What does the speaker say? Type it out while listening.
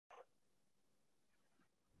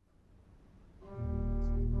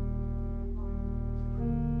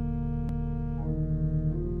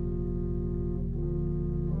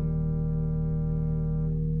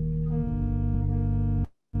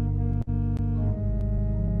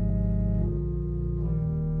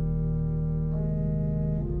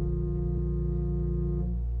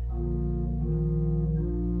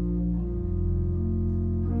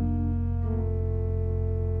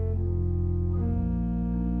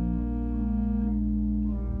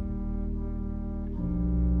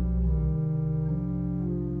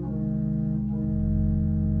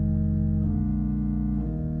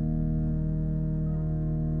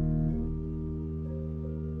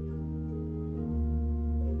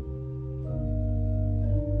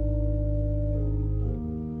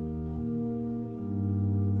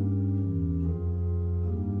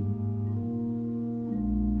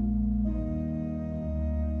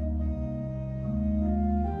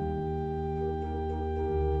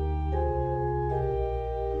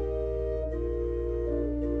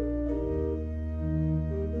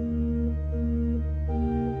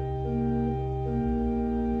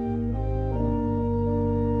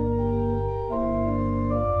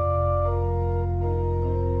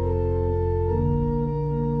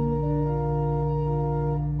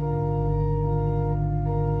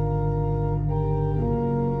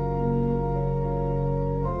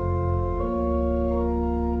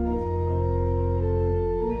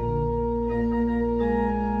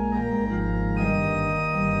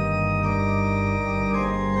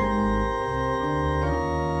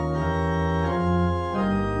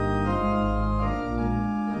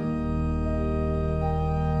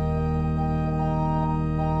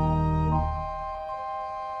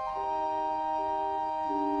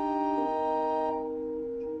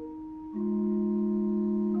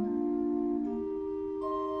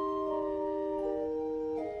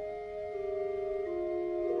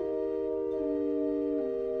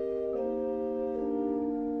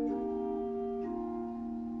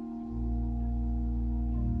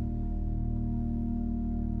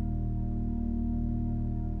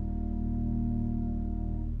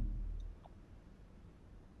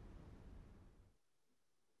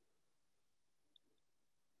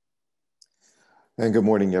And good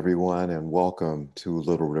morning, everyone, and welcome to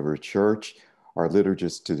Little River Church. Our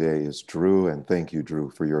liturgist today is Drew, and thank you,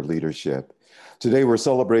 Drew, for your leadership. Today, we're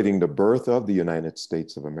celebrating the birth of the United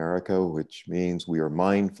States of America, which means we are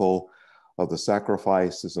mindful of the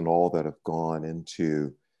sacrifices and all that have gone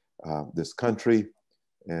into this country,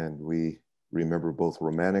 and we remember both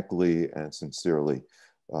romantically and sincerely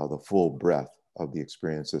the full breadth of the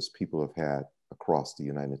experiences people have had across the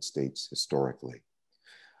United States historically.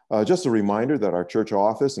 Just a reminder that our church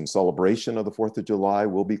office in celebration of the 4th of July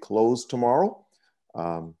will be closed tomorrow.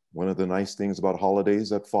 One of the nice things about holidays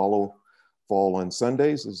that fall on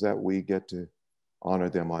Sundays is that we get to honor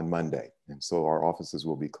them on Monday. And so our offices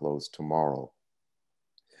will be closed tomorrow.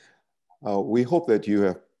 We hope that you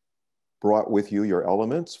have brought with you your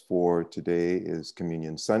elements, for today is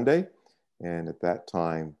Communion Sunday. And at that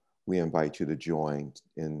time, we invite you to join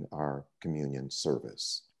in our communion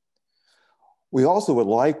service. We also would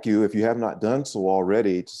like you, if you have not done so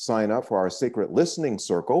already, to sign up for our Sacred Listening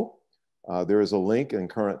Circle. There is a link in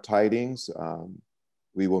Current Tidings.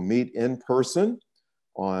 We will meet in person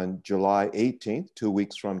on July 18th, 2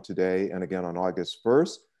 weeks from today, and again on August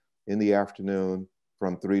 1st in the afternoon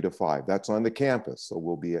from 3 to 5. That's on the campus, so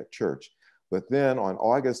we'll be at church. But then on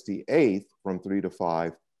August the 8th from 3 to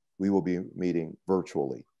 5, we will be meeting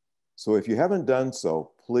virtually. So if you haven't done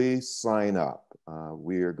so, please sign up.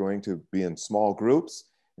 We are going to be in small groups,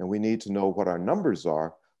 and we need to know what our numbers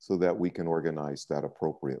are so that we can organize that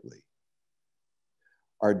appropriately.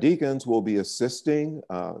 Our deacons will be assisting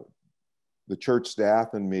the church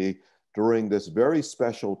staff and me during this very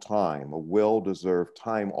special time, a well-deserved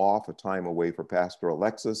time off, a time away for Pastor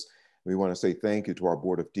Alexis. We want to say thank you to our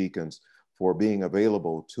Board of Deacons for being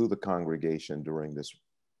available to the congregation during this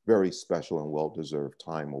very special and well-deserved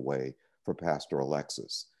time away for Pastor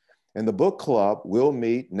Alexis. And the book club will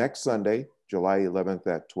meet next Sunday, July 11th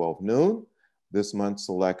at 12 noon. This month's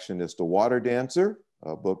selection is The Water Dancer,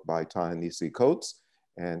 a book by Ta-Nehisi Coates,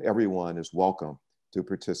 and everyone is welcome to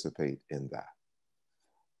participate in that.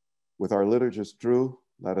 With our liturgist, Drew,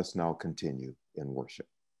 let us now continue in worship.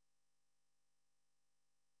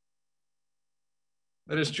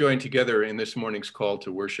 Let us join together in this morning's call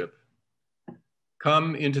to worship.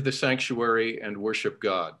 Come into the sanctuary and worship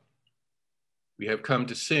God. We have come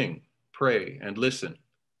to sing, pray, and listen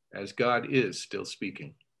as God is still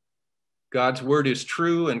speaking. God's word is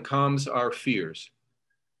true and calms our fears.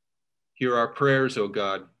 Hear our prayers, O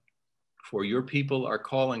God, for your people are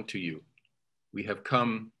calling to you. We have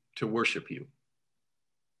come to worship you.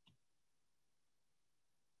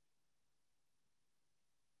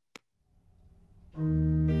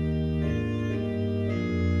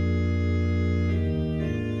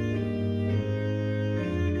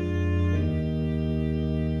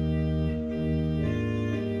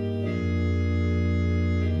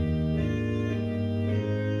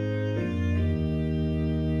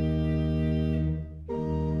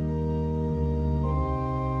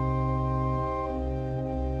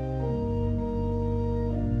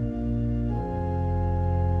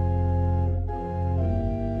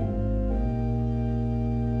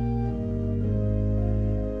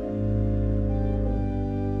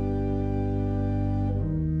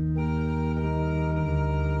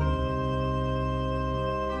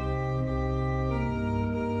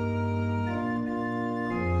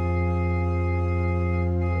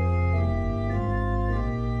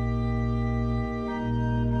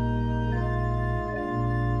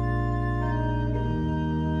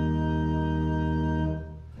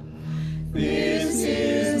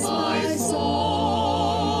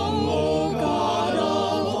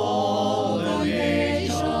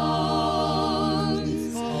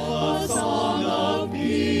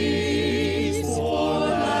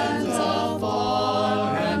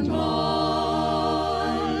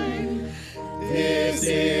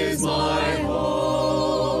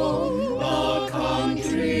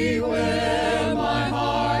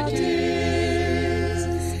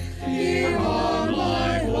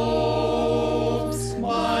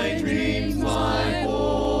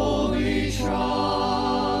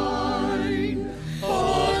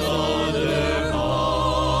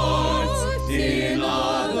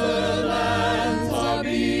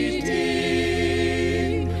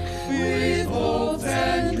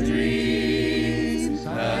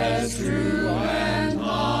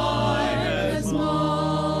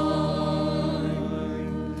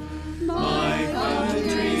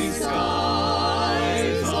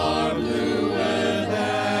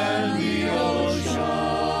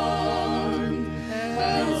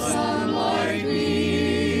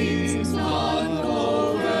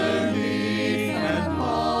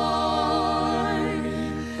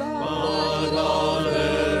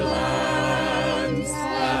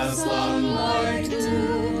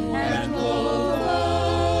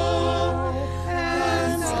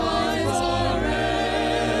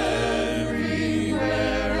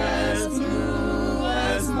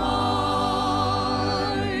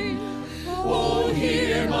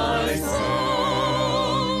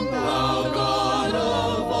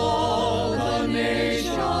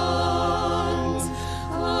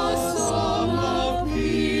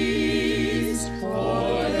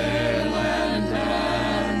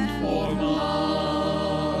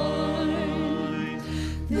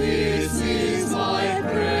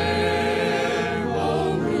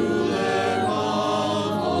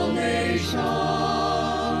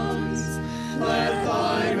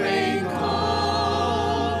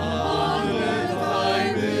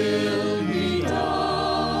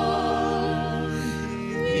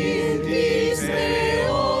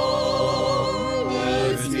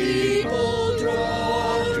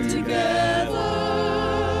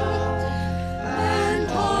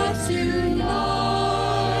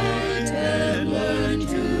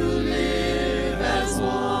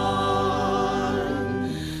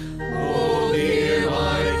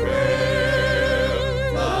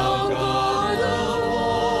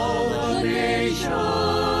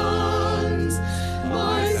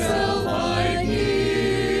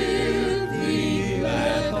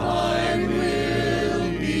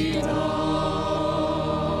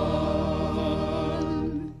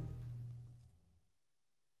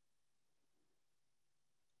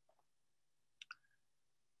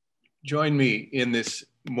 Join me in this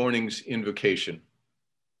morning's invocation.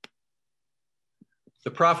 The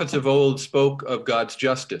prophets of old spoke of God's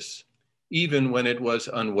justice, even when it was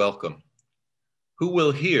unwelcome. Who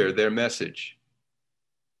will hear their message?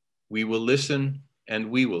 We will listen and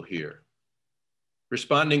we will hear.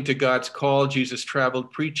 Responding to God's call, Jesus traveled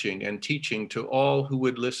preaching and teaching to all who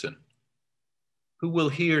would listen. Who will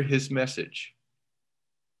hear his message?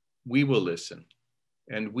 We will listen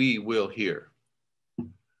and we will hear.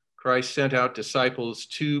 Christ sent out disciples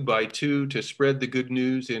 2 by 2 to spread the good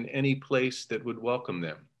news in any place that would welcome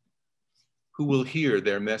them. Who will hear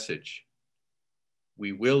their message?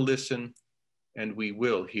 We will listen and we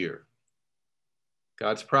will hear.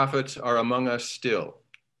 God's prophets are among us still,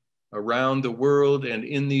 around the world and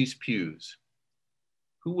in these pews.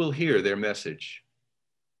 Who will hear their message?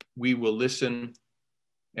 We will listen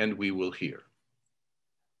and we will hear.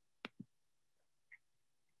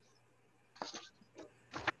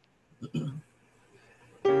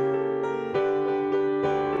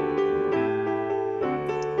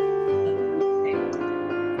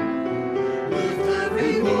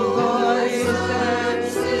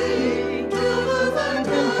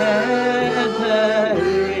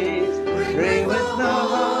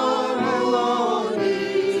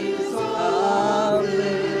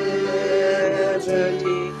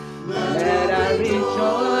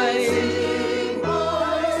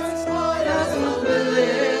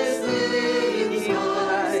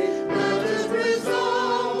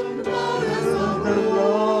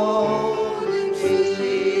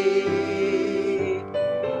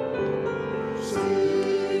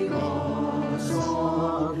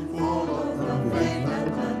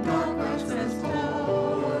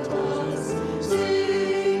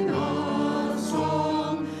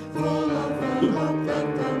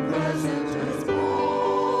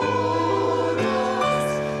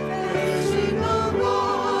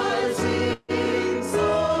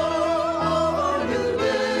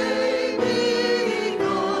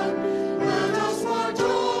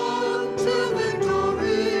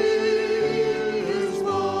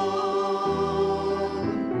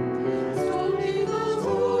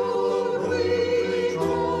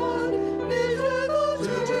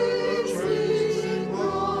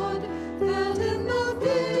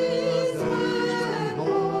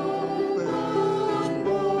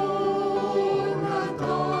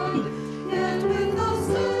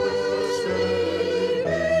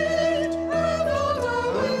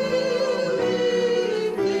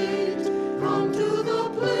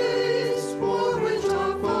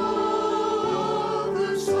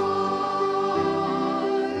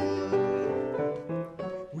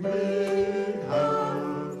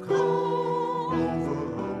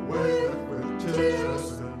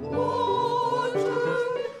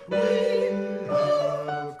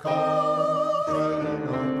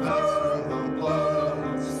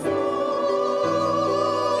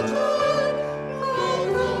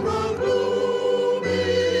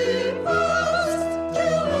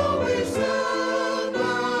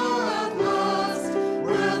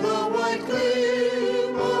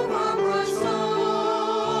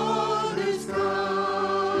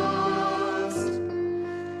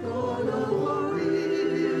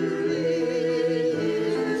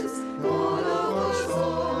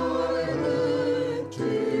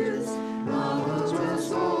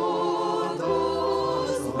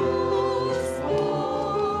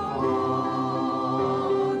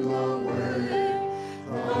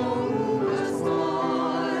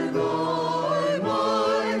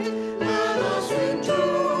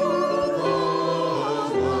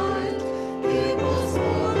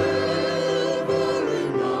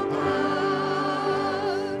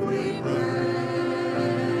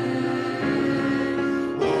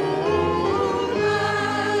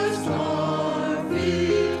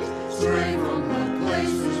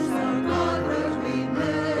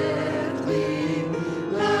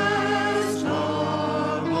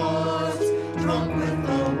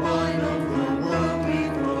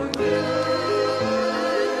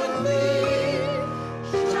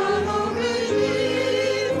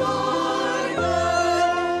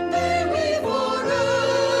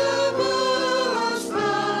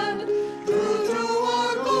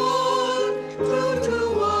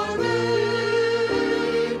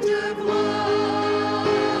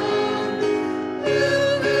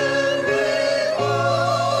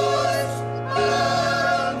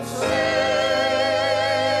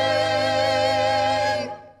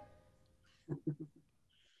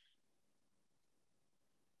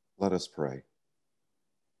 Let us pray.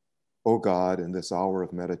 O God, in this hour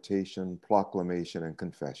of meditation, proclamation, and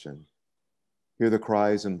confession, hear the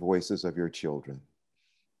cries and voices of your children.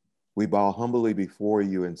 We bow humbly before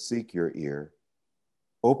you and seek your ear.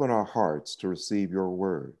 Open our hearts to receive your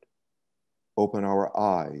word. Open our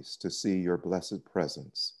eyes to see your blessed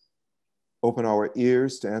presence. Open our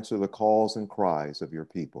ears to answer the calls and cries of your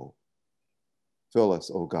people. Fill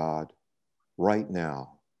us, O God, right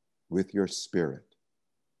now with your Spirit,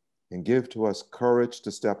 and give to us courage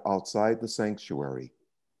to step outside the sanctuary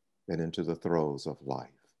and into the throes of life.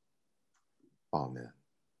 Amen.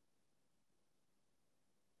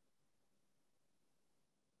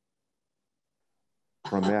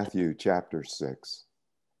 From Matthew chapter 6.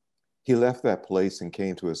 He left that place and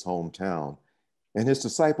came to his hometown, and his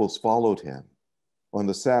disciples followed him. On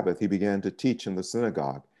the Sabbath, he began to teach in the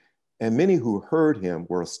synagogue, and many who heard him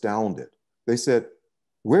were astounded. They said,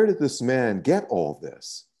 "Where did this man get all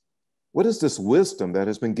this? What is this wisdom that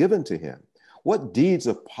has been given to him? What deeds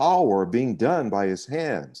of power are being done by his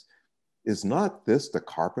hands? Is not this the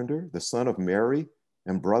carpenter, the son of Mary,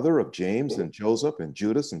 and brother of James and Joseph and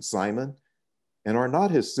Judas and Simon? And are not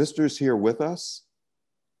his sisters here with us?"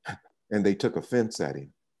 And they took offense at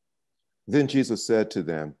him. Then Jesus said to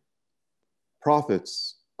them,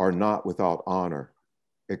 "Prophets are not without honor,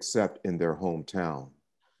 except in their hometown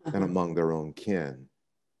and among their own kin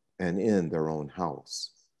and in their own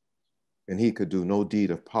house." And he could do no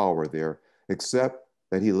deed of power there, except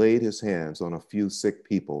that he laid his hands on a few sick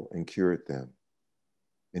people and cured them.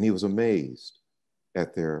 And he was amazed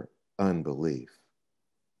at their unbelief.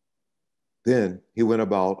 Then he went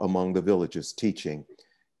about among the villages teaching.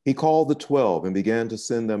 He called the 12 and began to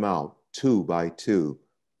send them out 2 by 2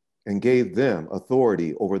 and gave them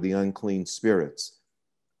authority over the unclean spirits.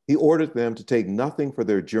 He ordered them to take nothing for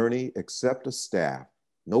their journey except a staff,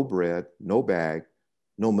 no bread, no bag,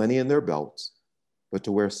 no money in their belts, but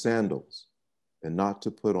to wear sandals and not to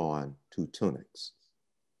put on 2 tunics.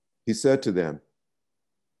 He said to them,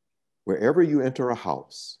 "Wherever you enter a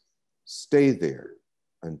house, stay there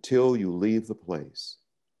until you leave the place.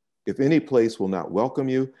 If any place will not welcome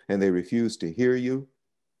you and they refuse to hear you,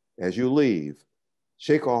 as you leave,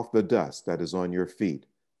 shake off the dust that is on your feet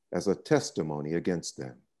as a testimony against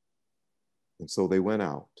them." And so they went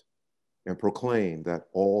out and proclaimed that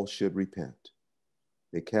all should repent.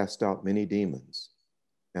 They cast out many demons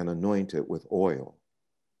and anointed with oil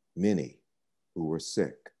many who were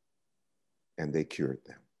sick, and they cured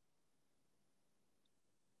them.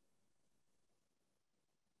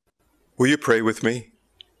 Will you pray with me?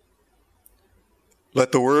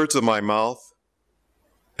 Let the words of my mouth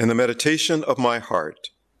and the meditation of my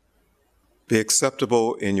heart be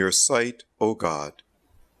acceptable in your sight, O God,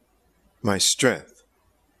 my strength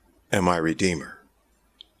and my Redeemer.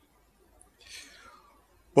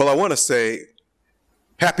 Well, I want to say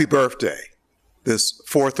happy birthday, this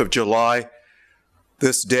 4th of July,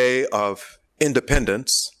 this day of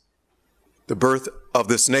independence, the birth of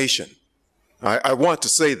this nation. I want to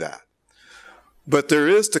say that. But there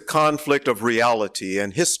is the conflict of reality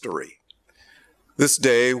and history. This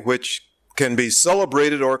day, which can be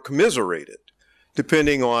celebrated or commiserated,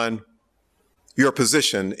 depending on your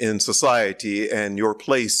position in society and your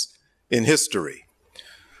place in history.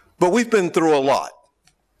 But we've been through a lot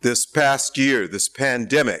this past year, this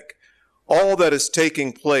pandemic, all that is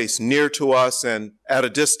taking place near to us and at a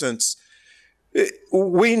distance.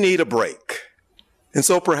 We need a break. And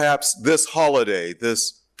so perhaps this holiday,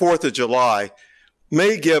 this 4th of July,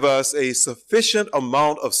 may give us a sufficient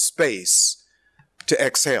amount of space to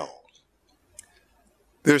exhale.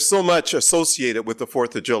 There's so much associated with the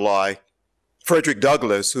 4th of July. Frederick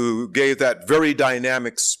Douglass, who gave that very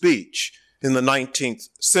dynamic speech in the 19th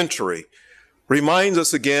century, reminds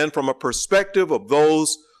us again from a perspective of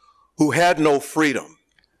those who had no freedom,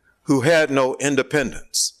 who had no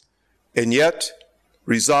independence, and yet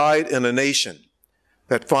reside in a nation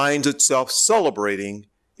that finds itself celebrating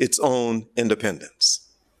its own independence.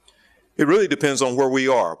 It really depends on where we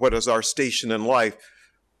are, what is our station in life,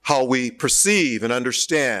 how we perceive and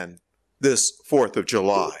understand this 4th of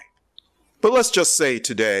July. But let's just say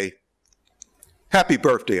today, happy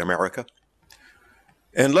birthday, America.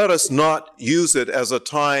 And let us not use it as a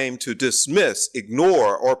time to dismiss,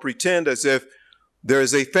 ignore, or pretend as if there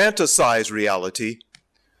is a fantasized reality.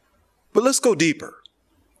 But let's go deeper.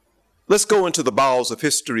 Let's go into the bowels of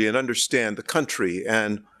history and understand the country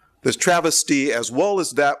and the travesty as well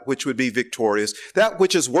as that which would be victorious, that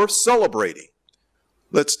which is worth celebrating.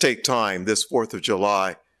 Let's take time this 4th of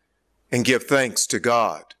July and give thanks to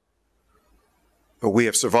God. But we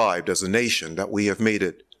have survived as a nation, that we have made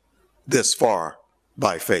it this far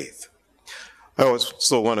by faith. I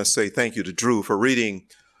also want to say thank you to Drew for reading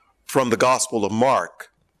from the Gospel of Mark,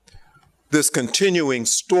 this continuing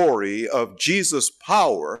story of Jesus'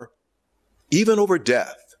 power, even over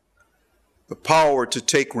death, the power to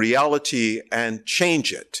take reality and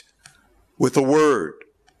change it with a word,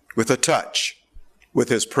 with a touch, with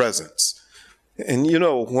his presence. And you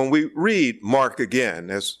know, when we read Mark again,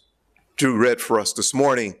 as Drew read for us this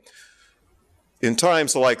morning, in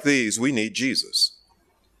times like these, we need Jesus.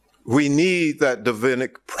 We need that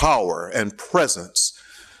divinic power and presence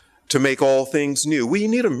to make all things new. We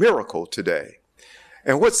need a miracle today.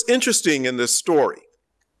 And what's interesting in this story,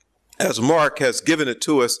 as Mark has given it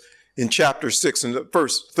to us in chapter 6 and the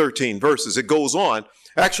first 13 verses, it goes on.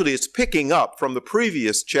 Actually, it's picking up from the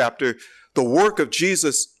previous chapter, the work of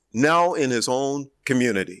Jesus now in his own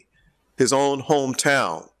community, his own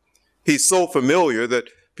hometown. He's so familiar that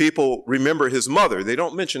people remember his mother. They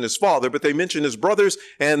don't mention his father, but they mention his brothers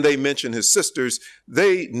and they mention his sisters.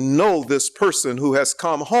 They know this person who has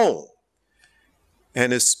come home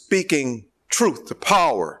and is speaking truth to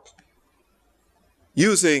power,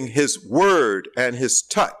 using his word and his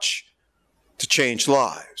touch to change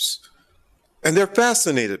lives. And they're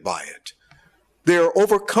fascinated by it. They're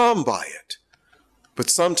overcome by it. But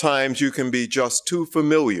sometimes you can be just too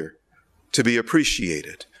familiar to be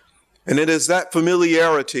appreciated. And it is that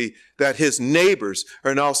familiarity that his neighbors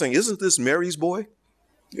are now saying, isn't this Mary's boy?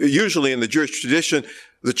 Usually in the Jewish tradition,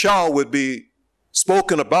 the child would be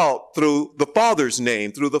spoken about through the father's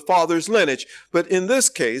name, through the father's lineage. But in this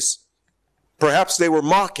case, perhaps they were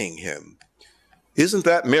mocking him. Isn't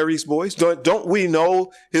that Mary's boy? Don't we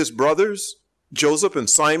know his brothers, Joseph and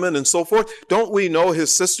Simon and so forth? Don't we know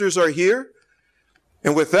his sisters are here?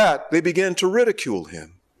 And with that, they began to ridicule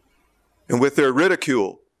him. And with their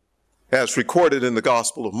ridicule, as recorded in the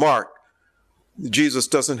Gospel of Mark, Jesus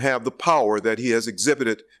doesn't have the power that he has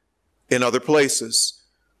exhibited in other places.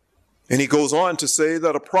 And he goes on to say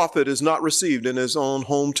that a prophet is not received in his own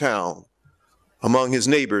hometown, among his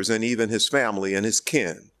neighbors and even his family and his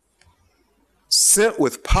kin. Sent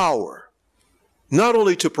with power, not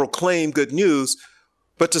only to proclaim good news,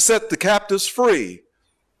 but to set the captives free,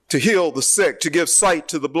 to heal the sick, to give sight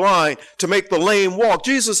to the blind, to make the lame walk.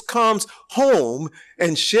 Jesus comes home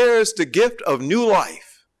and shares the gift of new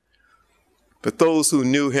life. But those who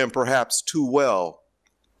knew him perhaps too well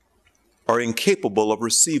are incapable of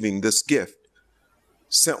receiving this gift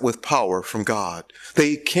sent with power from God.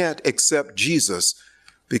 They can't accept Jesus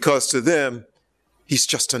because to them, he's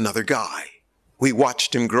just another guy. We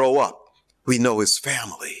watched him grow up. We know his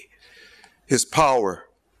family. His power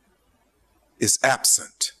is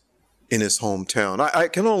absent in his hometown. I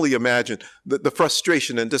can only imagine the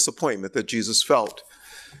frustration and disappointment that Jesus felt.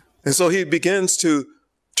 And so he begins to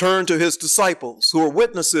turn to his disciples who are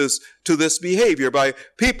witnesses to this behavior by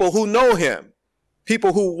people who know him,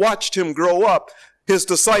 people who watched him grow up, his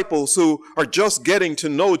disciples who are just getting to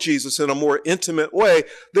know Jesus in a more intimate way.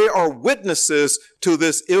 They are witnesses to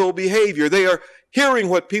this ill behavior. They are hearing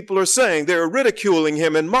what people are saying. They are ridiculing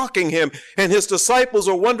him and mocking him. And his disciples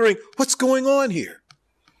are wondering, what's going on here?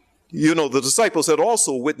 You know, the disciples had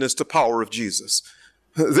also witnessed the power of Jesus.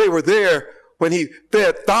 They were there when he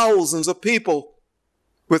fed thousands of people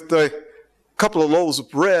with a couple of loaves of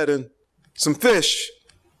bread and some fish,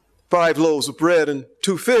 5 loaves of bread and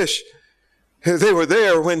 2 fish. They were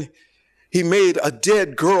there when he made a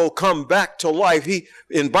dead girl come back to life. He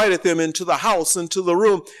invited them into the house, into the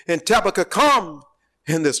room, and Tabitha, come.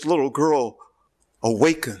 And this little girl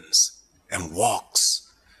awakens and walks.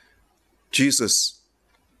 Jesus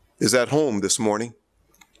is at home this morning.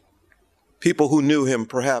 People who knew him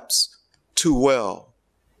perhaps too well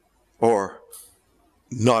or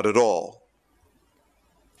not at all.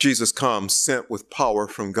 Jesus comes sent with power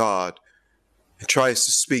from God and tries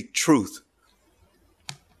to speak truth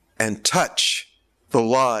and touch the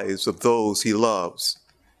lives of those he loves,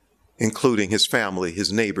 including his family,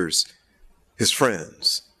 his neighbors, his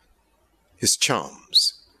friends, his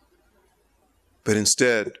chums. But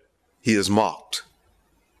instead, he is mocked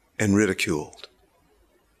and ridiculed.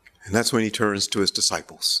 And that's when he turns to his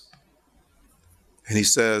disciples. And he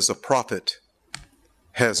says, a prophet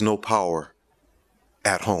has no power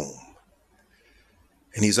at home.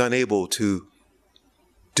 And he's unable to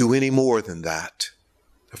do any more than that.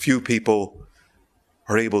 A few people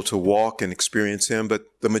are able to walk and experience him, but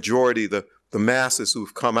the majority, the masses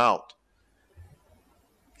who've come out,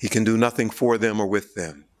 he can do nothing for them or with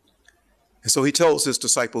them. And so he tells his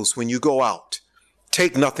disciples, when you go out,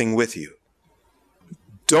 take nothing with you.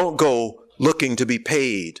 Don't go looking to be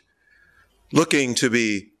paid, looking to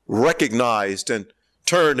be recognized and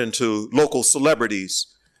turned into local celebrities.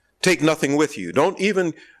 Take nothing with you. Don't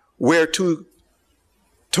even wear 2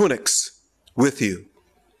 tunics with you.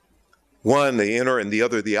 One the inner and the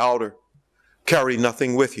other the outer. Carry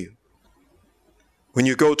nothing with you. When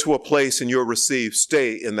you go to a place and you're received,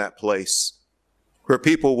 stay in that place. where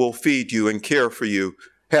people will feed you and care for you.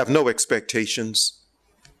 Have no expectations.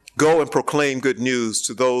 Go and proclaim good news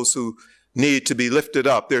to those who need to be lifted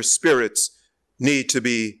up. Their spirits need to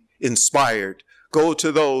be inspired. Go to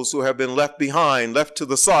those who have been left behind, left to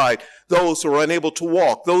the side, those who are unable to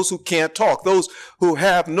walk, those who can't talk, those who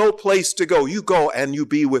have no place to go. You go and you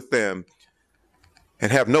be with them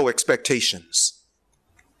and have no expectations.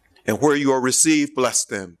 And where you are received, bless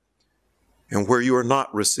them. And where you are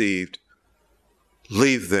not received,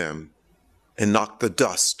 leave them and knock the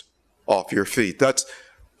dust off your feet.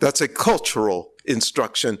 That's a cultural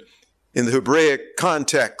instruction. In the Hebraic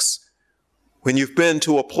context, when you've been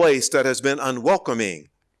to a place that has been unwelcoming,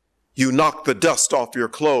 you knock the dust off your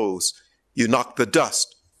clothes. You knock the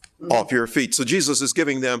dust off your feet. So Jesus is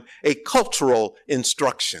giving them a cultural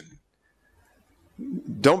instruction.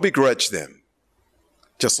 Don't begrudge them.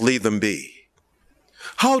 Just leave them be.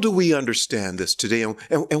 How do we understand this today?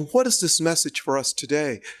 And what is this message for us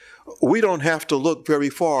today? We don't have to look very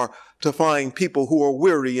far to find people who are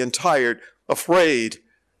weary and tired, afraid,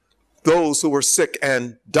 those who are sick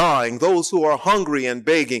and dying, those who are hungry and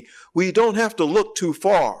begging. We don't have to look too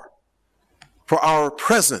far for our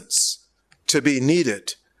presence to be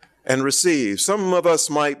needed and received. Some of us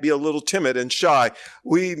might be a little timid and shy.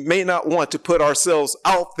 We may not want to put ourselves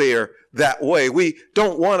out there that way. We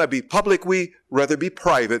don't want to be public. We rather be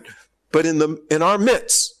private. But in our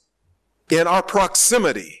midst, in our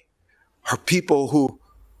proximity, are people who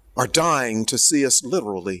are dying to see us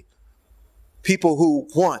literally. People who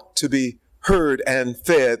want to be heard and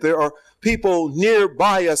fed. There are people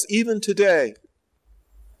nearby us even today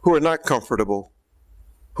who are not comfortable,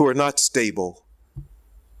 who are not stable,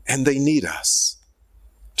 and they need us.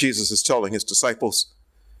 Jesus is telling his disciples,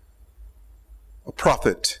 a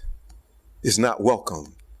prophet is not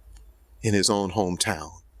welcome in his own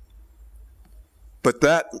hometown. But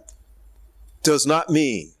that does not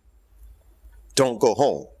mean don't go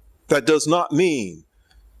home. That does not mean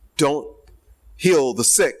don't heal the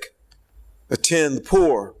sick, attend the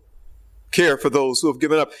poor, care for those who have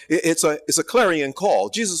given up. It's a clarion call.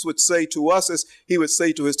 Jesus would say to us, as he would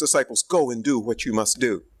say to his disciples, go and do what you must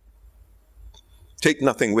do. Take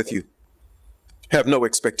nothing with you. Have no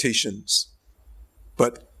expectations,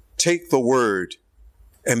 but take the word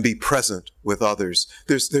and be present with others.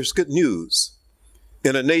 There's good news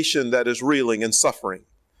in a nation that is reeling and suffering,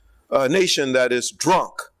 a nation that is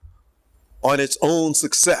drunk on its own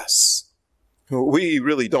success. We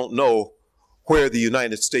really don't know where the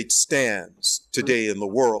United States stands today in the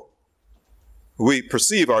world. We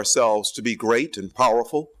perceive ourselves to be great and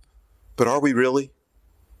powerful, but are we really?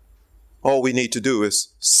 All we need to do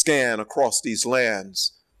is scan across these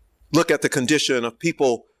lands, look at the condition of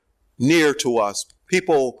people near to us,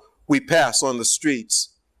 people we pass on the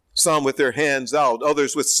streets, some with their hands out,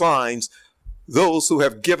 others with signs, those who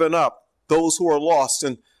have given up, those who are lost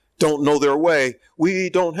and don't know their way.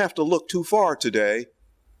 We don't have to look too far today.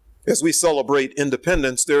 As we celebrate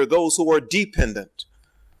independence, there are those who are dependent,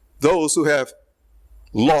 those who have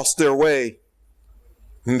lost their way,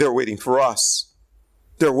 and they're waiting for us.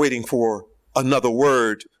 They're waiting for another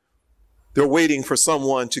word. They're waiting for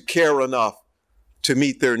someone to care enough to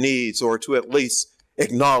meet their needs or to at least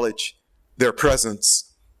acknowledge their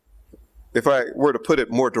presence. If I were to put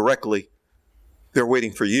it more directly, they're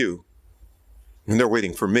waiting for you and they're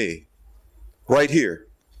waiting for me right here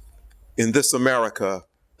in this America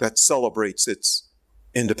that celebrates its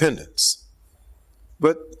independence.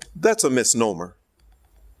 But that's a misnomer.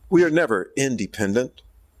 We are never independent.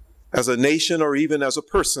 As a nation or even as a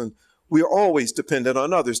person, we are always dependent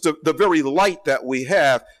on others. The very light that we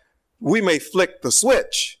have, we may flick the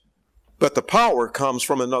switch, but the power comes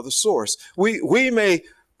from another source. We may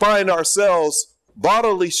find ourselves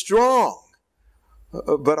bodily strong,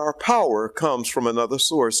 but our power comes from another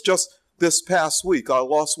source. Just this past week, I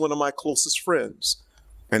lost one of my closest friends,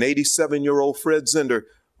 an 87-year-old Fred Zender,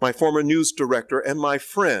 my former news director and my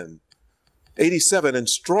friend, 87 and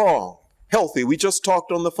strong, healthy. We just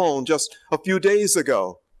talked on the phone just a few days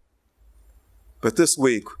ago. But this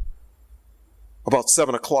week, about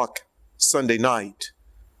 7 o'clock Sunday night,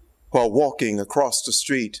 while walking across the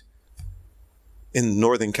street in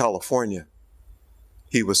Northern California,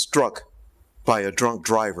 he was struck by a drunk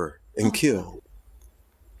driver and killed.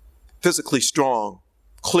 Physically strong,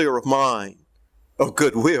 clear of mind, of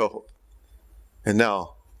goodwill, and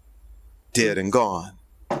now dead and gone.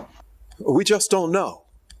 We just don't know.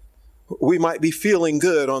 We might be feeling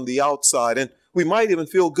good on the outside, and we might even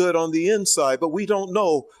feel good on the inside, but we don't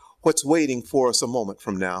know what's waiting for us a moment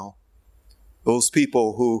from now. Those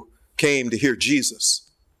people who came to hear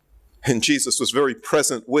Jesus, and Jesus was very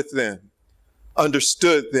present with them,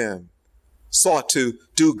 understood them, sought to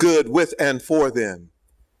do good with and for them.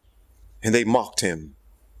 And they mocked him,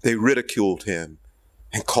 they ridiculed him,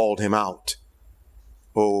 and called him out.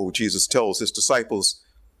 Oh, Jesus tells his disciples,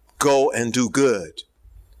 go and do good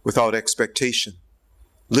without expectation.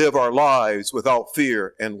 Live our lives without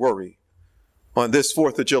fear and worry. On this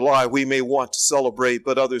 4th of July, we may want to celebrate,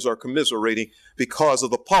 but others are commiserating because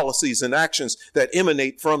of the policies and actions that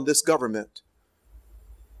emanate from this government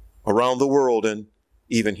around the world and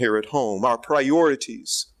even here at home. Our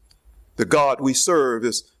priorities, the God we serve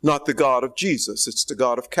is not the God of Jesus. It's the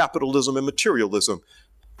God of capitalism and materialism,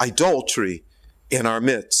 idolatry in our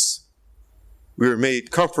midst. We are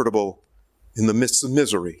made comfortable in the midst of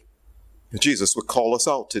misery. And Jesus would call us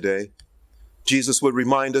out today. Jesus would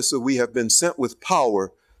remind us that we have been sent with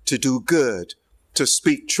power to do good, to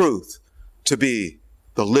speak truth, to be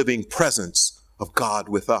the living presence of God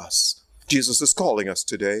with us. Jesus is calling us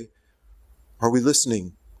today. Are we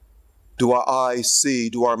listening? Do our eyes see?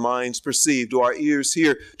 Do our minds perceive? Do our ears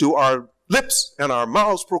hear? Do our lips and our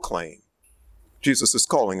mouths proclaim? Jesus is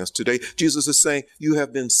calling us today. Jesus is saying, you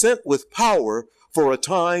have been sent with power for a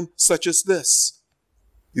time such as this.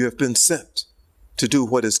 You have been sent to do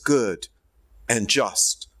what is good and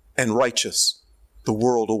just and righteous. The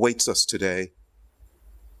world awaits us today.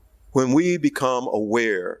 When we become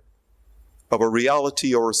aware of a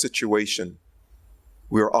reality or a situation,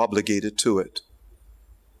 we are obligated to it.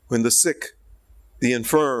 When the sick, the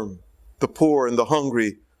infirm, the poor, and the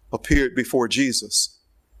hungry appeared before Jesus,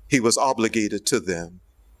 he was obligated to them.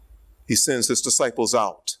 He sends his disciples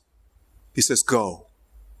out. He says, go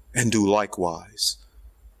and do likewise.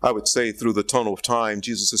 I would say through the tunnel of time,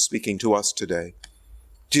 Jesus is speaking to us today.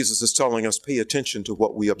 Jesus is telling us, pay attention to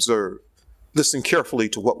what we observe. Listen carefully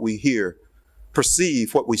to what we hear.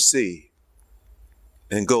 Perceive what we see.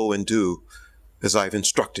 And go and do as I've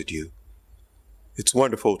instructed you. It's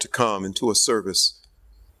wonderful to come into a service,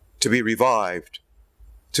 to be revived,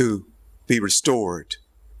 to be restored.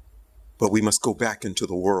 But we must go back into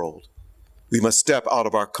the world. We must step out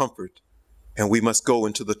of our comfort, and we must go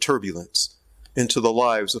into the turbulence, into the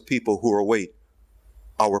lives of people who await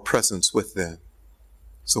our presence with them.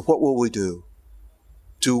 So what will we do?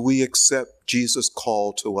 Do we accept Jesus'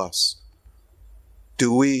 call to us?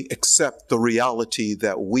 Do we accept the reality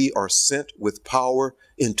that we are sent with power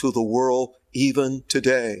into the world even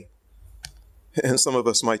today? And some of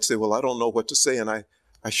us might say, well, I don't know what to say, and I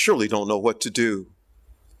surely don't know what to do.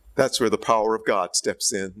 That's where the power of God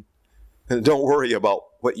steps in. And don't worry about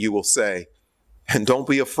what you will say. And don't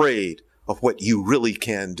be afraid of what you really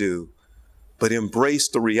can do. But embrace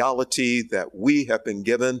the reality that we have been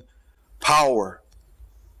given power.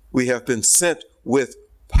 We have been sent with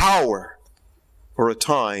power for a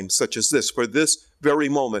time such as this, for this very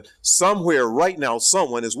moment. Somewhere right now,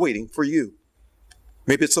 someone is waiting for you.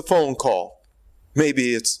 Maybe it's a phone call.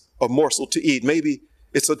 Maybe it's a morsel to eat. Maybe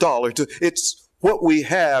it's $1. It's what we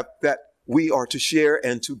have that we are to share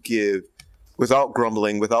and to give without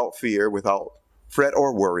grumbling, without fear, without fret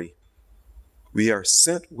or worry. We are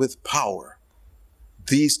sent with power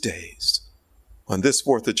these days. On this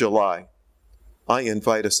 4th of July, I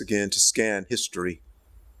invite us again to scan history,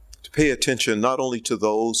 to pay attention not only to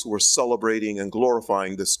those who are celebrating and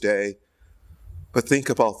glorifying this day, but think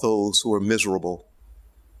about those who are miserable,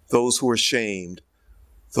 those who are shamed,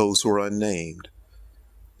 those who are unnamed.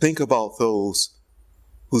 Think about those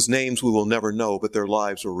whose names we will never know, but their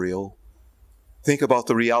lives are real. Think about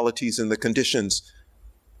the realities and the conditions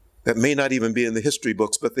that may not even be in the history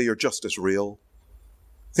books, but they are just as real.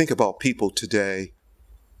 Think about people today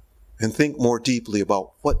and think more deeply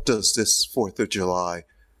about what does this 4th of July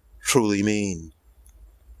truly mean?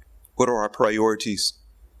 What are our priorities?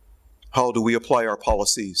 How do we apply our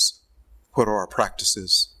policies? What are our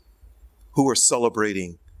practices? Who are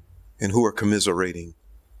celebrating and who are commiserating?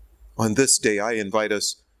 On this day, I invite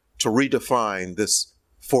us to redefine this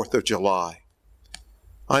 4th of July.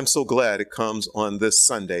 I'm so glad it comes on this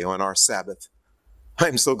Sunday, on our Sabbath.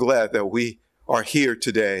 I'm so glad that we are here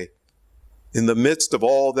today in the midst of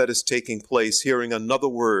all that is taking place, hearing another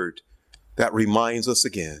word that reminds us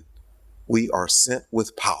again, we are sent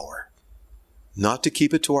with power, not to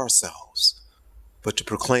keep it to ourselves, but to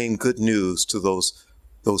proclaim good news to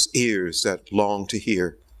those ears that long to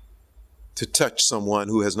hear, to touch someone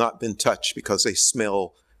who has not been touched because they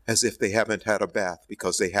smell as if they haven't had a bath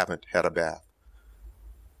because they haven't had a bath.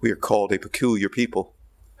 We are called a peculiar people.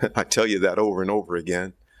 I tell you that over and over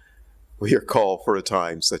again. We are called for a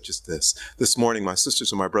time such as this. This morning, my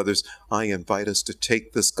sisters and my brothers, I invite us to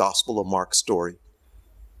take this Gospel of Mark story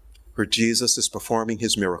where Jesus is performing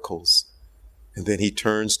his miracles, and then he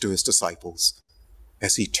turns to his disciples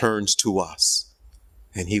as he turns to us,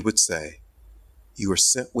 and he would say, You are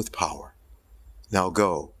sent with power. Now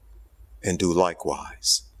go and do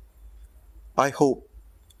likewise. I hope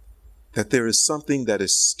that there is something that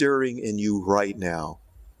is stirring in you right now.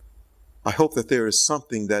 I hope that there is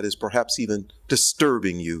something that is perhaps even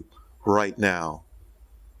disturbing you right now.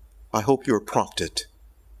 I hope you're prompted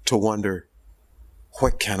to wonder,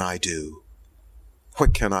 what can I do?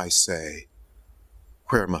 What can I say?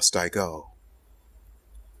 Where must I go?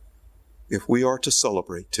 If we are to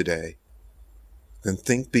celebrate today, then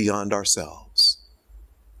think beyond ourselves.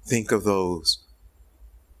 Think of those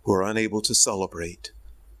who are unable to celebrate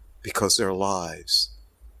because their lives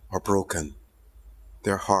are broken,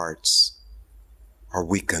 their hearts are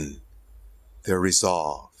weakened, their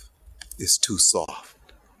resolve is too soft.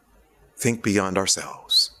 Think beyond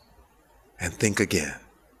ourselves and think again.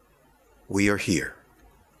 We are here,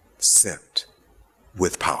 sent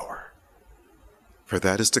with power. For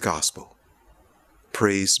that is the gospel.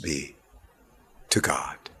 Praise be to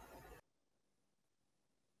God.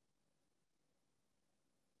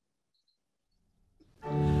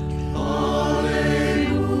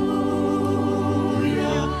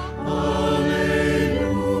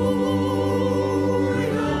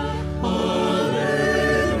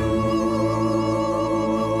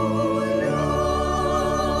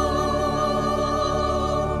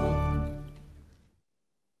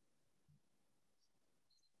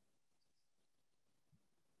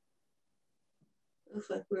 Looks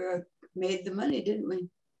like we made the money, didn't we?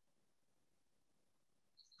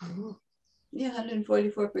 Yeah,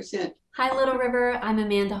 144%. Hi, Little River. I'm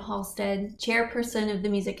Amanda Halstead, chairperson of the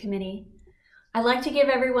music committee. I'd like to give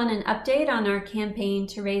everyone an update on our campaign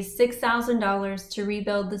to raise $6,000 to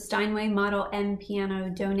rebuild the Steinway Model M piano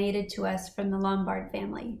donated to us from the Lombard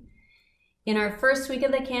family. In our first week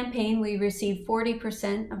of the campaign, we received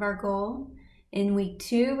 40% of our goal. In week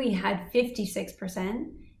 2, we had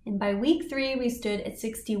 56%. And by week 3, we stood at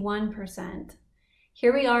 61%.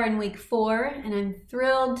 Here we are in week 4, and I'm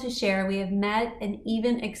thrilled to share we have met and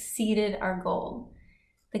even exceeded our goal.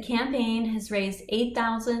 The campaign has raised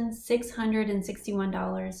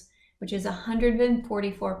 $8,661, which is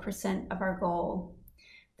 144% of our goal.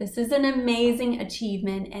 This is an amazing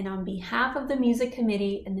achievement, and on behalf of the music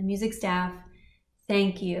committee and the music staff,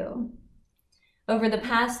 thank you. Over the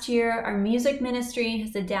past year, our music ministry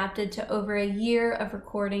has adapted to over a year of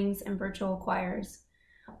recordings and virtual choirs.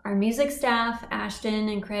 Our music staff, Ashton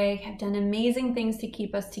and Craig, have done amazing things to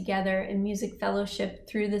keep us together in music fellowship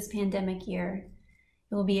through this pandemic year.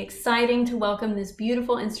 It will be exciting to welcome this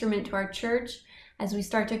beautiful instrument to our church as we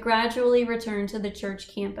start to gradually return to the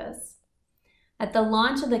church campus. At the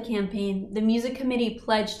launch of the campaign, the music committee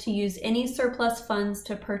pledged to use any surplus funds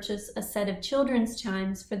to purchase a set of children's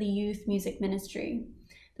chimes for the youth music ministry.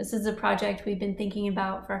 This is a project we've been thinking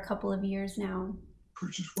about for a couple of years now.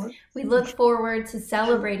 Purchase what? We look forward to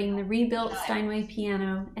celebrating the rebuilt Steinway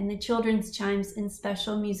piano and the children's chimes in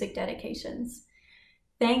special music dedications.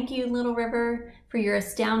 Thank you, Little River, for your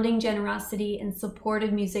astounding generosity and support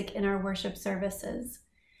of music in our worship services.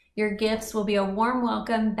 Your gifts will be a warm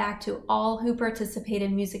welcome back to all who participate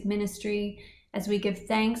in music ministry as we give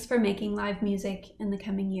thanks for making live music in the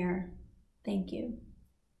coming year. Thank you.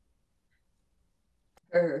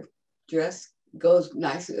 Her dress goes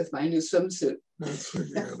nicely with my new swimsuit.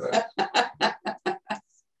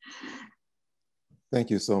 Thank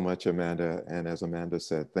you so much, Amanda. And as Amanda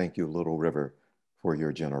said, thank you, Little River, for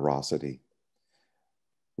your generosity.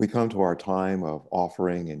 We come to our time of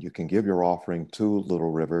offering, and you can give your offering to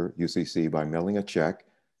Little River UCC by mailing a check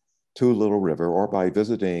to Little River or by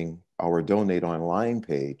visiting our Donate Online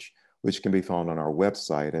page, which can be found on our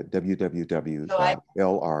website at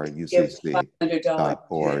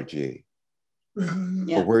www.lrucc.org.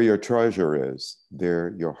 Yeah. For where your treasure is,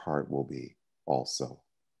 there your heart will be also.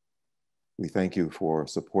 We thank you for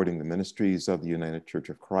supporting the ministries of the United Church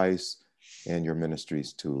of Christ and your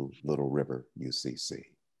ministries to Little River UCC.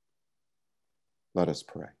 Let us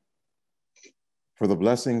pray. For the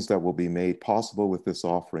blessings that will be made possible with this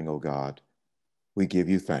offering, O God, we give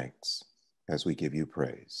you thanks as we give you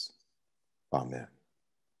praise. Amen.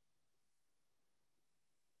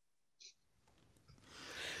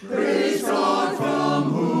 Praise God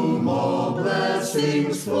from whom all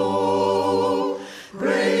blessings flow.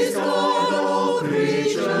 Praise God, all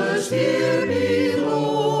creatures here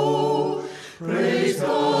below. Praise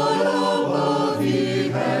God above the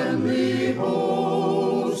heavenly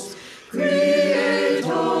hosts.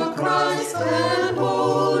 Creator Christ and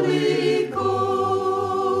Holy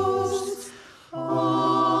Ghost. Amen.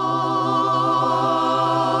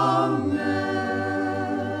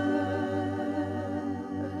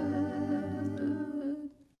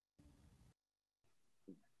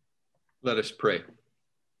 Let us pray.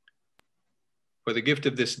 For the gift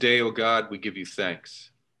of this day, O God, we give you thanks.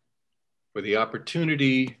 For the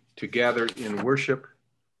opportunity to gather in worship,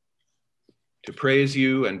 to praise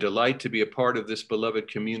you and delight to be a part of this beloved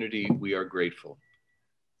community, we are grateful.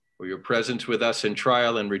 For your presence with us in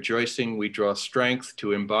trial and rejoicing, we draw strength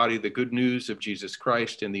to embody the good news of Jesus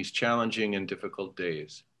Christ in these challenging and difficult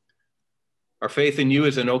days. Our faith in you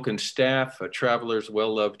is an oaken staff, a traveler's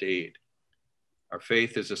well-loved aid. Our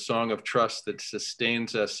faith is a song of trust that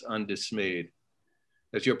sustains us undismayed.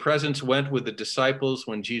 As your presence went with the disciples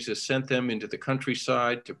when Jesus sent them into the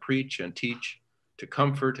countryside to preach and teach, to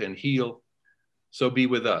comfort and heal, so be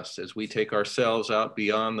with us as we take ourselves out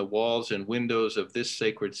beyond the walls and windows of this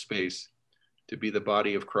sacred space to be the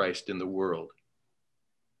body of Christ in the world.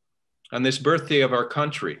 On this birthday of our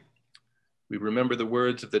country, we remember the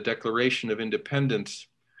words of the Declaration of Independence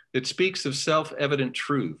that speaks of self-evident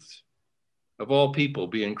truths, of all people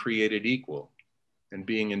being created equal and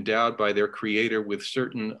being endowed by their Creator with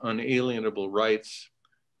certain unalienable rights,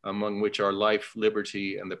 among which are life,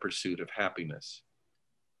 liberty, and the pursuit of happiness.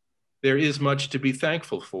 There is much to be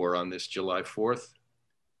thankful for on this July 4th.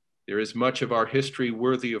 There is much of our history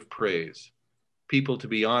worthy of praise, people to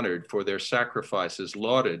be honored for their sacrifices,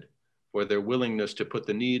 lauded for their willingness to put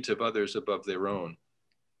the needs of others above their own.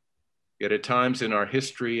 Yet at times in our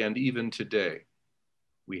history and even today,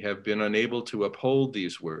 we have been unable to uphold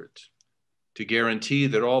these words, to guarantee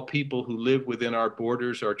that all people who live within our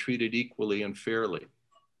borders are treated equally and fairly.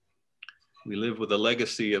 We live with a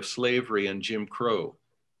legacy of slavery and Jim Crow,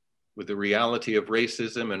 with the reality of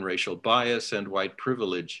racism and racial bias and white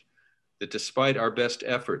privilege that despite our best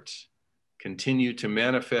efforts, continue to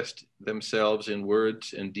manifest themselves in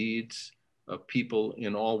words and deeds of people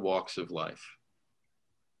in all walks of life.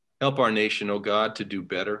 Help our nation, O God, to do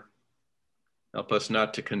better. Help us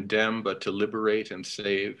not to condemn, but to liberate and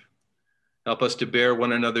save. Help us to bear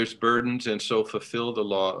one another's burdens and so fulfill the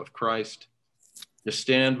law of Christ, to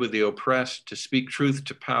stand with the oppressed, to speak truth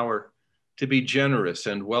to power, to be generous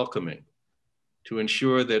and welcoming, to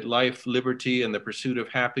ensure that life, liberty, and the pursuit of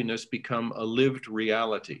happiness become a lived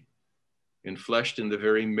reality, enfleshed in the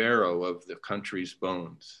very marrow of the country's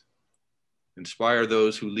bones. Inspire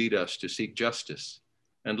those who lead us to seek justice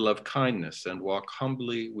and love kindness and walk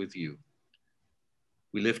humbly with you.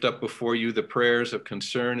 We lift up before you the prayers of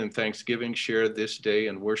concern and thanksgiving shared this day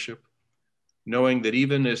in worship, knowing that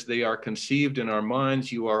even as they are conceived in our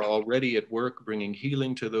minds, you are already at work bringing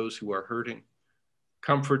healing to those who are hurting,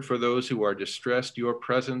 comfort for those who are distressed, your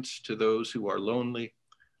presence to those who are lonely,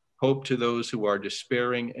 hope to those who are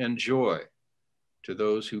despairing, and joy to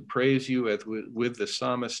those who praise you as with the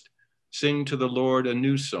psalmist, sing to the Lord a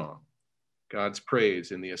new song, God's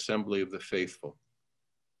praise in the assembly of the faithful.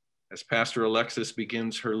 As Pastor Alexis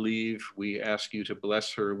begins her leave, we ask you to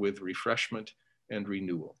bless her with refreshment and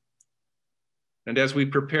renewal. And as we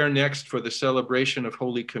prepare next for the celebration of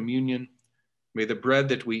Holy Communion, may the bread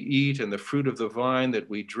that we eat and the fruit of the vine that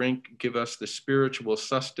we drink give us the spiritual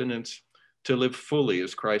sustenance to live fully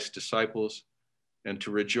as Christ's disciples and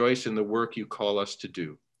to rejoice in the work you call us to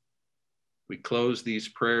do. We close these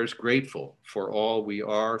prayers grateful for all we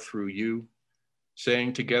are through you,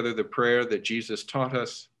 saying together the prayer that Jesus taught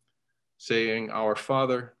us, saying, Our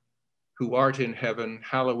Father, who art in heaven,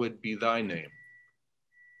 hallowed be thy name.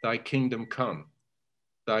 Thy kingdom come,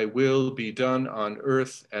 thy will be done on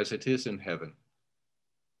earth as it is in heaven.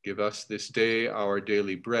 Give us this day our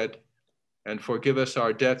daily bread, and forgive us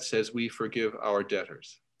our debts as we forgive our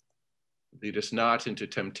debtors. Lead us not into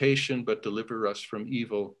temptation, but deliver us from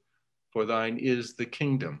evil. For thine is the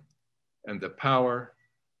kingdom, and the power,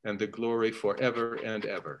 and the glory forever and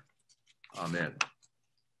ever. Amen.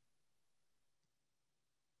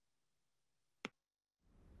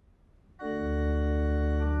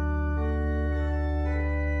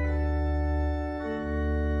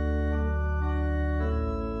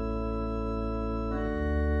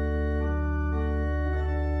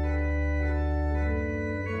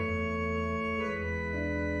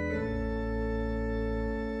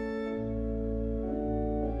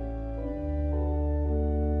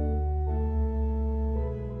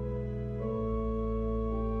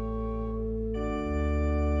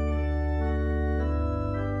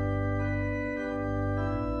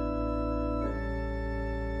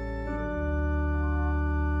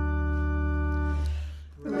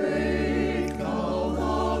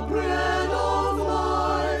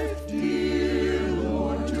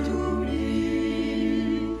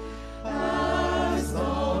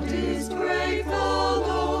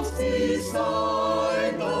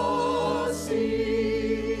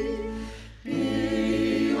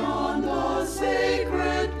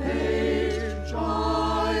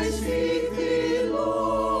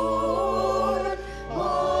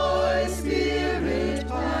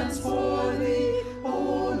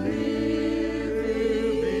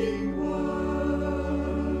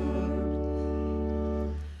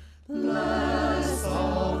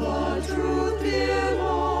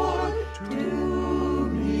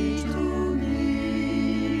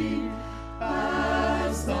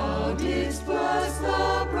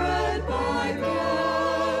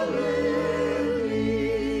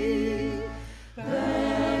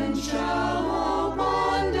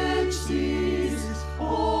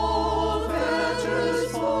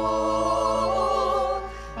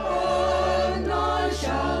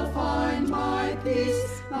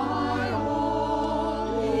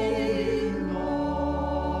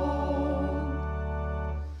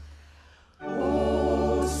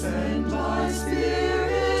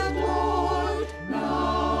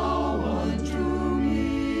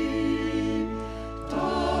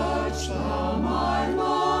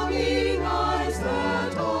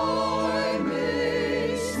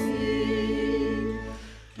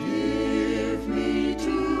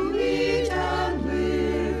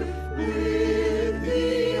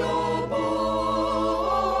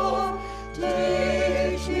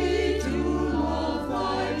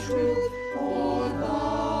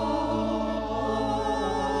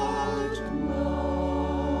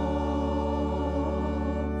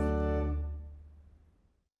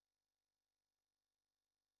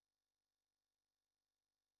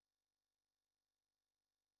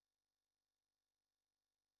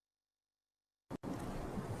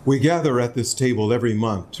 We gather at this table every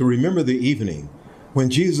month to remember the evening when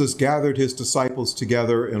Jesus gathered his disciples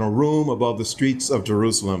together in a room above the streets of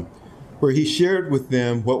Jerusalem, where he shared with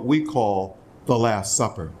them what we call the Last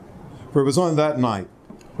Supper. For it was on that night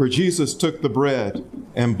where Jesus took the bread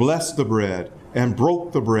and blessed the bread and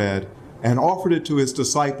broke the bread and offered it to his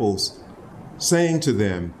disciples, saying to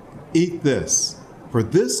them, "Eat this, for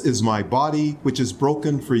this is my body which is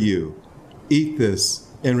broken for you. Eat this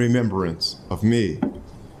in remembrance of me."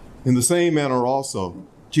 In the same manner also,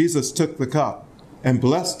 Jesus took the cup and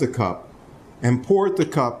blessed the cup and poured the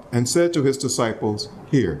cup and said to his disciples,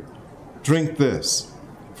 "Here, drink this,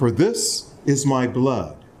 for this is my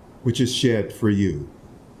blood, which is shed for you.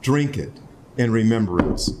 Drink it in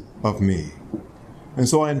remembrance of me." And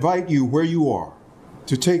so I invite you where you are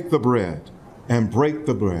to take the bread and break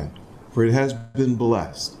the bread, for it has been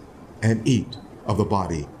blessed, and eat of the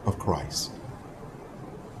body of Christ.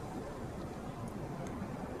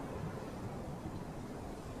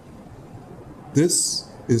 This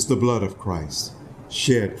is the blood of Christ,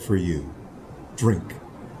 shed for you. Drink.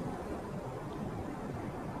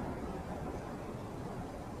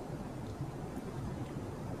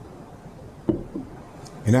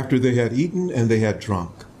 And after they had eaten and they had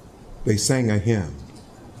drunk, they sang a hymn,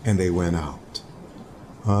 and they went out.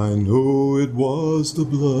 I know it was the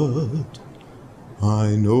blood.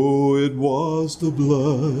 I know it was the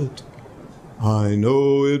blood. I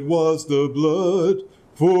know it was the blood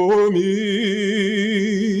for me.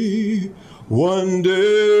 One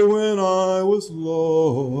day when I was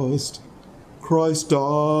lost, Christ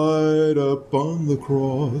died upon the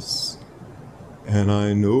cross, and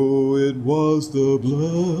I know it was the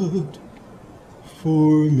blood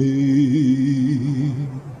for me.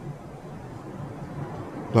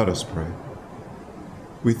 Let us pray.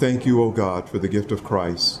 We thank you, O God, for the gift of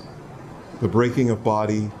Christ, the breaking of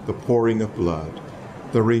body, the pouring of blood,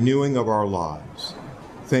 the renewing of our lives.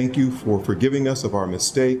 Thank you for forgiving us of our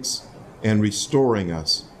mistakes and restoring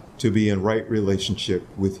us to be in right relationship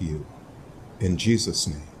with you. In Jesus'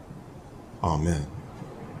 name, amen.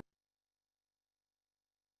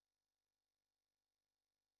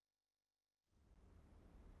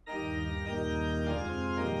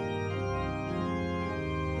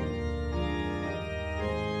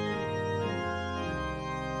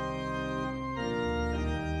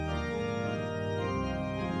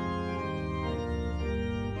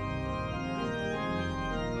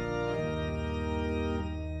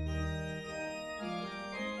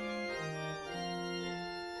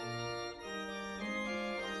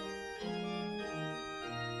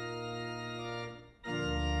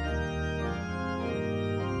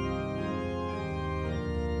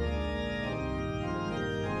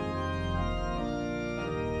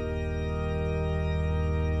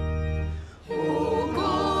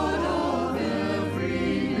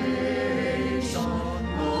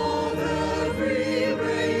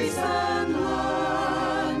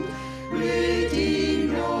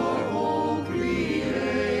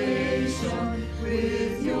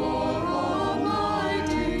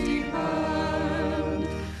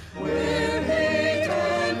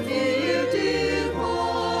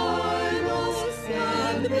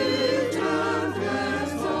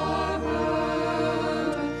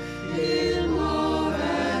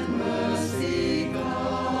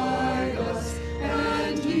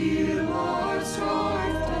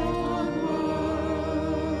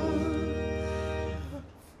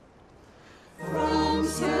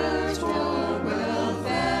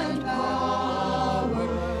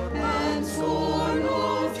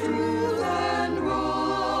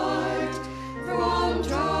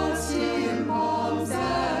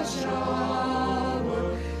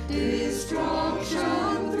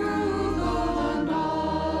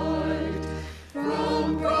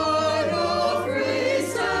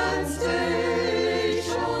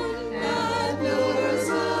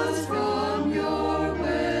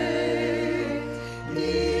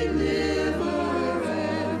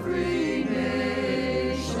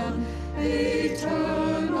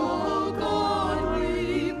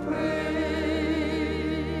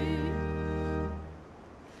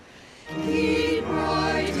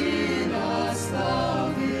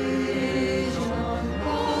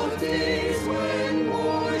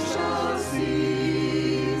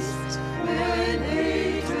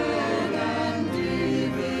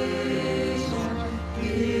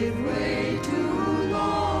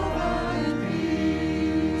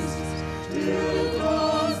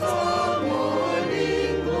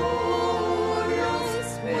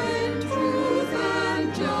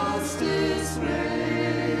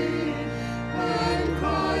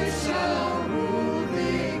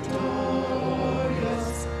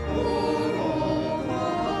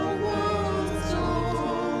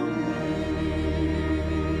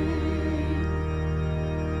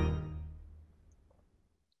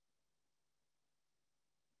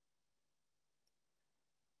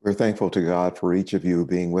 We're thankful to God for each of you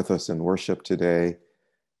being with us in worship today,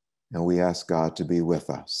 and we ask God to be with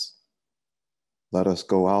us. Let us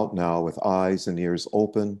go out now with eyes and ears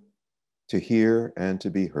open to hear and to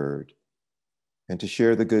be heard, and to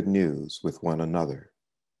share the good news with one another.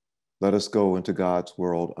 Let us go into God's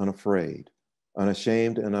world unafraid,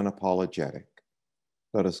 unashamed, and unapologetic.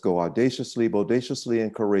 Let us go audaciously, bodaciously,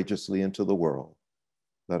 and courageously into the world.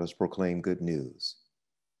 Let us proclaim good news.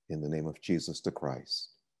 In the name of Jesus the Christ.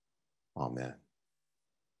 Amen.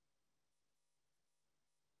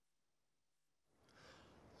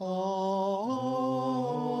 Amen.